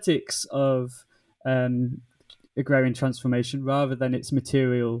aesthetics of agrarian transformation rather than its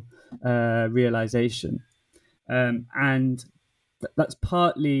material realization. And that's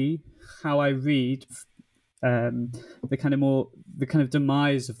partly how I read the kind of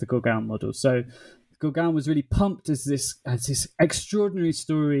demise of the Gurgaon model. So Gurgaon was really pumped as this extraordinary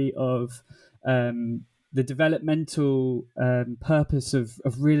story of the developmental purpose of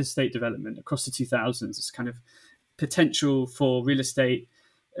real estate development across the 2000s, this kind of potential for real estate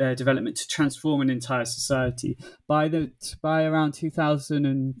development to transform an entire society. By around 2000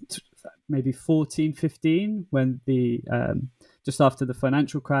 and maybe 15, when the just after the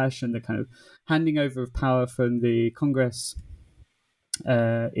financial crash and the kind of handing over of power from the Congress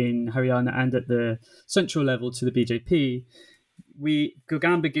in Haryana and at the central level to the BJP,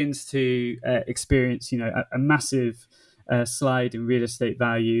 Gurgaon begins to experience, a massive slide in real estate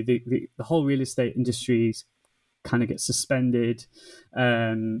value. The whole real estate industry kind of gets suspended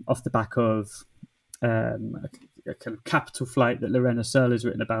off the back of a kind of capital flight that Lorena Searle has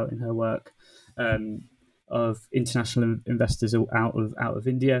written about in her work, of international investors out of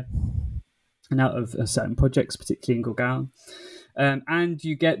India and out of certain projects, particularly in Gurgaon. And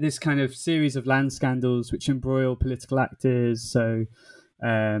you get this kind of series of land scandals which embroil political actors. So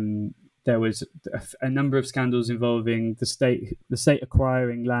there was a number of scandals involving the state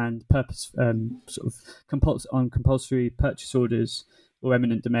acquiring land on compulsory purchase orders or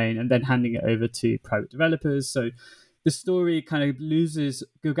eminent domain, and then handing it over to private developers. So the story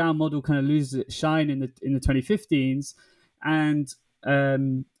Gurgaon model kind of loses its shine in the 2015s, and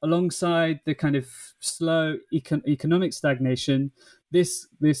alongside the kind of slow economic stagnation, this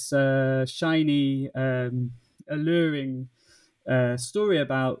shiny, alluring story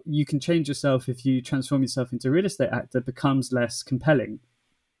about you can change yourself if you transform yourself into a real estate actor becomes less compelling.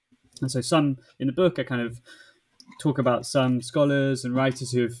 And so some in the book I kind of talk about some scholars and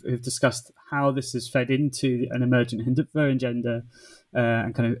writers who've discussed how this is fed into an emergent Hindutva agenda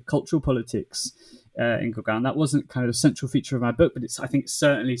and kind of cultural politics in Gurgaon. That wasn't kind of a central feature of my book, but I think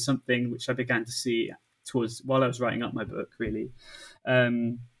certainly something which I began to see while I was writing up my book, really.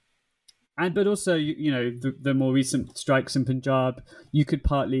 But also, the more recent strikes in Punjab, you could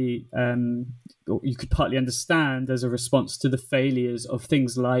partly understand as a response to the failures of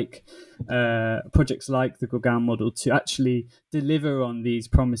things like projects like the Gurgaon model to actually deliver on these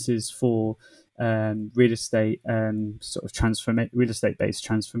promises for real estate sort of real estate based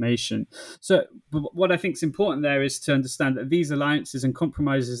transformation. So what I think is important there is to understand that these alliances and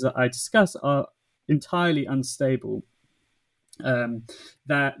compromises that I discuss are entirely unstable.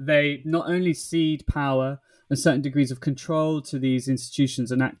 That they not only cede power and certain degrees of control to these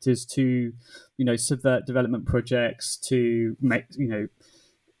institutions and actors to, subvert development projects, to make,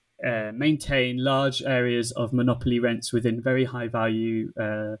 maintain large areas of monopoly rents within very high value,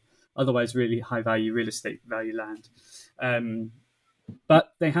 otherwise really high value real estate value land.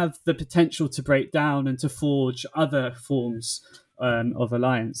 But they have the potential to break down and to forge other forms of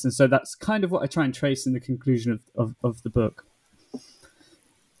alliance. And so that's kind of what I try and trace in the conclusion of the book.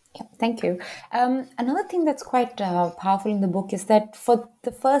 Yeah, thank you. Another thing that's quite powerful in the book is that for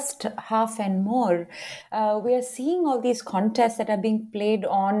the first half and more, we are seeing all these contests that are being played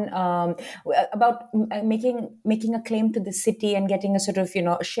on about making a claim to the city and getting a sort of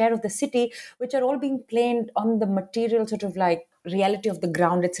a share of the city, which are all being played on the material sort of like reality of the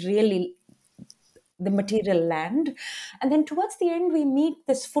ground. It's really the material land. And then towards the end, we meet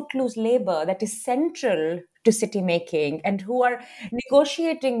this footloose labor that is central to city making and who are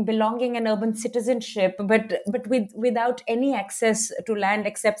negotiating belonging and urban citizenship, but without any access to land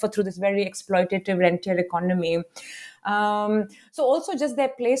except for through this very exploitative rentier economy. So also just their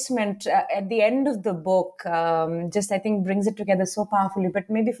placement at the end of the book just I think brings it together so powerfully. But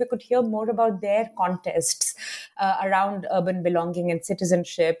maybe if we could hear more about their contests around urban belonging and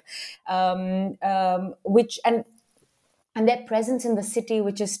citizenship, which and their presence in the city,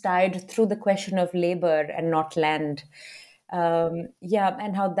 which is tied through the question of labor and not land. And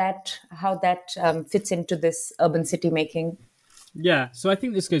how that fits into this urban city making. Yeah, so I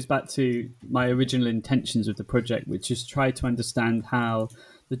think this goes back to my original intentions of the project, which is try to understand how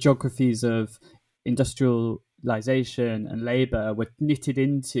the geographies of industrialization and labor were knitted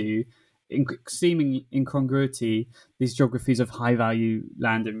into seeming incongruity, these geographies of high value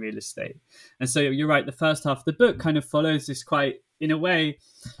land and real estate. And so you're right, the first half of the book kind of follows this quite, in a way,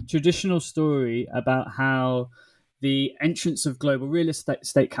 traditional story about how the entrance of global real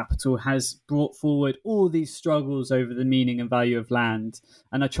estate capital has brought forward all these struggles over the meaning and value of land.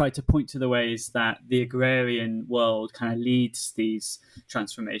 And I try to point to the ways that the agrarian world kind of leads these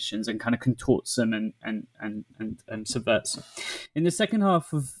transformations and kind of contorts them and subverts them. In the second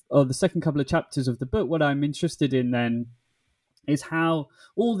half of the second couple of chapters of the book, what I'm interested in then is how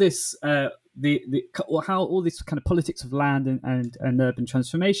all this how all this kind of politics of land and urban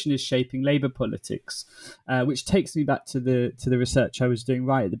transformation is shaping labor politics, which takes me back to the research I was doing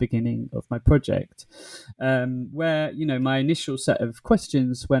right at the beginning of my project, where my initial set of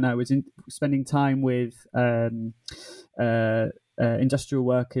questions when I was spending time with industrial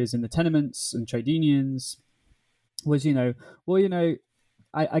workers in the tenements and trade unions was I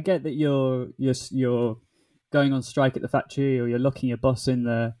get that you're going on strike at the factory, or you're locking your boss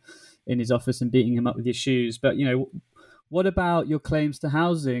in his office and beating him up with your shoes. But what about your claims to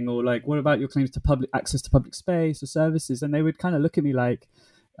housing, or what about your claims to public access to public space or services? And they would kind of look at me like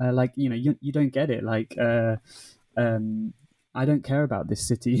you don't get it. I don't care about this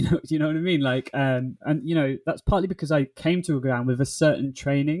city. You know what I mean? And that's partly because I came to a ground with a certain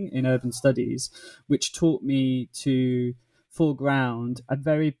training in urban studies, which taught me to foreground a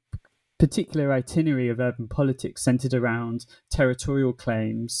very particular itinerary of urban politics centered around territorial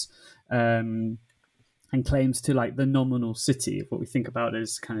claims and claims to the nominal city of what we think about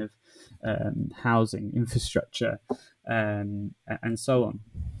as kind of housing, infrastructure, and so on.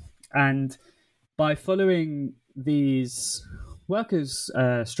 And by following these workers'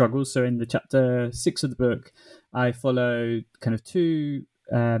 struggles, so in the chapter 6 of the book, I follow kind of two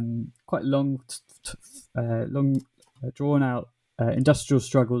quite long drawn out industrial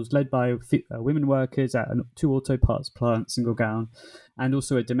struggles led by women workers at 2 auto parts plants in Gurgaon, and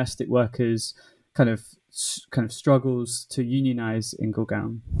also a domestic workers kind of struggles to unionize in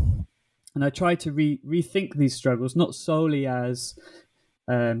Gurgaon. And I try to rethink these struggles not solely as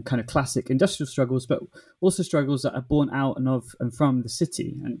kind of classic industrial struggles, but also struggles that are born out and from the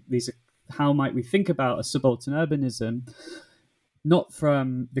city. And these are how might we think about a subaltern urbanism, not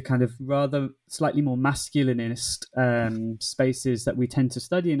from the kind of rather slightly more masculinist spaces that we tend to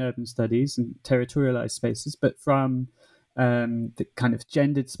study in urban studies and territorialized spaces, but from the kind of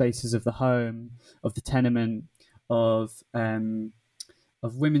gendered spaces of the home, of the tenement, of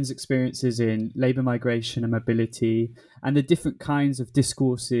women's experiences in labour migration and mobility, and the different kinds of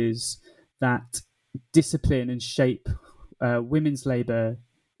discourses that discipline and shape women's labour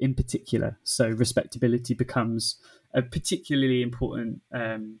in particular. So respectability becomes a particularly important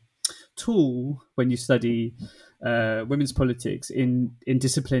tool when you study women's politics in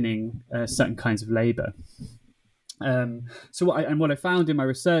disciplining certain kinds of labour. So what I found in my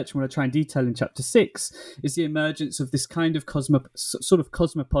research, and what I try and detail in chapter 6, is the emergence of this kind of sort of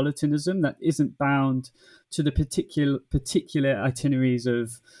cosmopolitanism that isn't bound to the particular itineraries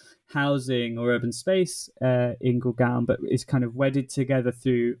of housing or urban space in Gurgaon, but is kind of wedded together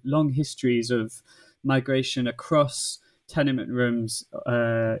through long histories of migration across tenement rooms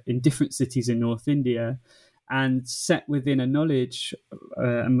in different cities in North India, and set within a knowledge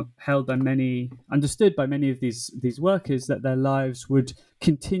understood by many of these workers, that their lives would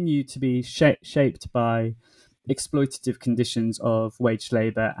continue to be shaped by exploitative conditions of wage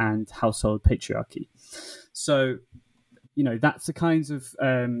labour and household patriarchy. So, that's the kinds of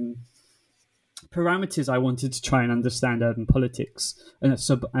parameters I wanted to try and understand urban politics and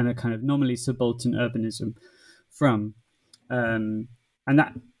a kind of nominally subaltern urbanism from, and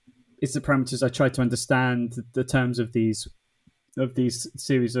that is the parameters I try to understand the terms of these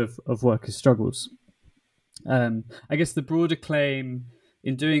series of workers' struggles. I guess the broader claim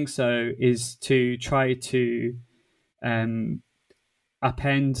in doing so is to try to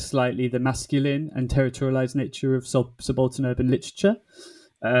upend slightly the masculine and territorialized nature of subaltern urban literature,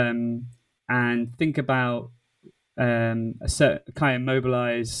 and think about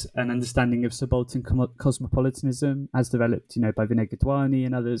mobilize an understanding of subaltern cosmopolitanism as developed, by Vinay Gidwani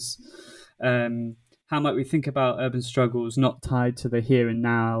and others. How might we think about urban struggles not tied to the here and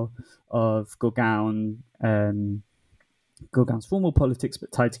now of Gurgaon's formal politics,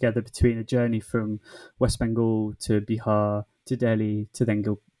 but tied together between a journey from West Bengal to Bihar to Delhi to then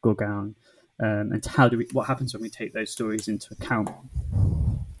Gurgaon, and what happens when we take those stories into account?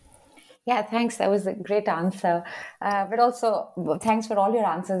 Yeah, thanks. That was a great answer. But also, thanks for all your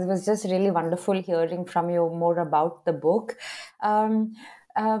answers. It was just really wonderful hearing from you more about the book.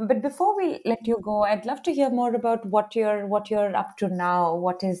 But before we let you go, I'd love to hear more about what you're up to now.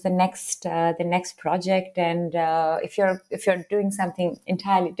 What is the next project, and if you're doing something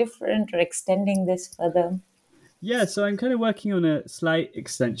entirely different or extending this further. Yeah, so I'm kind of working on a slight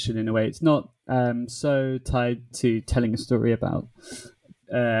extension in a way. It's not so tied to telling a story about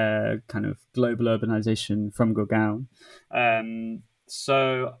kind of global urbanization from Gurgaon.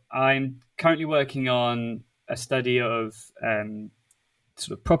 So I'm currently working on a study of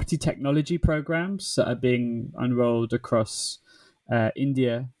sort of property technology programs that are being unrolled across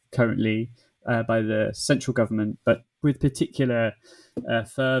India currently by the central government, but with particular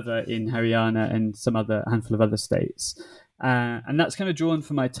fervor in Haryana and some other handful of other states. And that's kind of drawn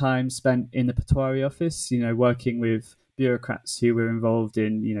from my time spent in the Patwari office, working with bureaucrats who were involved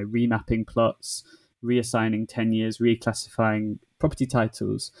in, remapping plots, reassigning tenures, reclassifying property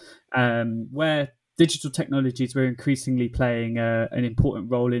titles, where digital technologies were increasingly playing an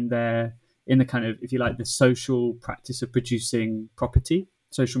important role in the kind of, if you like, the social practice of producing property,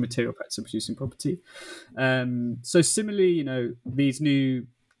 social material practice of producing property. So similarly, these new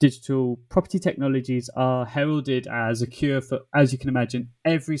digital property technologies are heralded as a cure for, as you can imagine,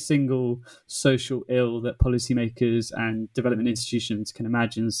 every single social ill that policymakers and development institutions can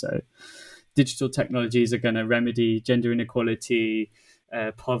imagine. So digital technologies are going to remedy gender inequality,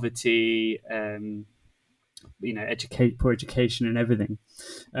 poverty, poor education and everything.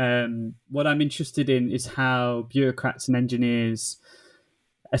 What I'm interested in is how bureaucrats and engineers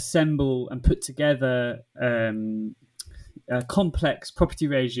assemble and put together complex property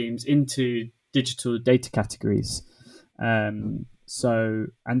regimes into digital data categories. So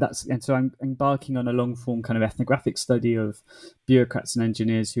I'm embarking on a long form kind of ethnographic study of bureaucrats and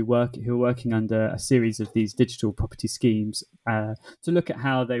engineers who are working under a series of these digital property schemes to look at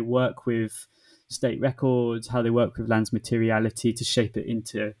how they work with state records, how they work with land's materiality to shape it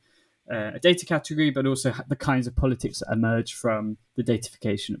into a data category, but also the kinds of politics that emerge from the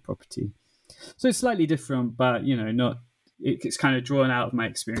datification of property. So it's slightly different, but it's kind of drawn out of my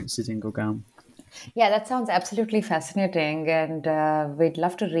experiences in Gurgaon. Yeah, that sounds absolutely fascinating, and we'd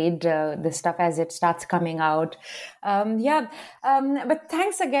love to read this stuff as it starts coming out. But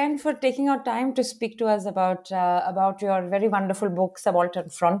thanks again for taking our time to speak to us about your very wonderful book, Subaltern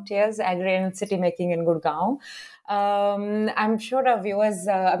Frontiers: Agrarian City Making in Gurgaon. I'm sure our viewers,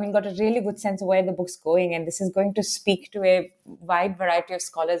 got a really good sense of where the book's going, and this is going to speak to a wide variety of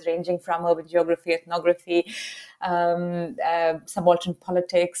scholars ranging from urban geography, ethnography, subaltern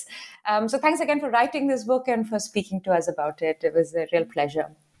politics. So thanks again for writing this book and for speaking to us about it. It was a real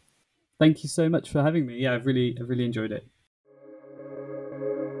pleasure. Thank you so much for having me. Yeah, I've really enjoyed it.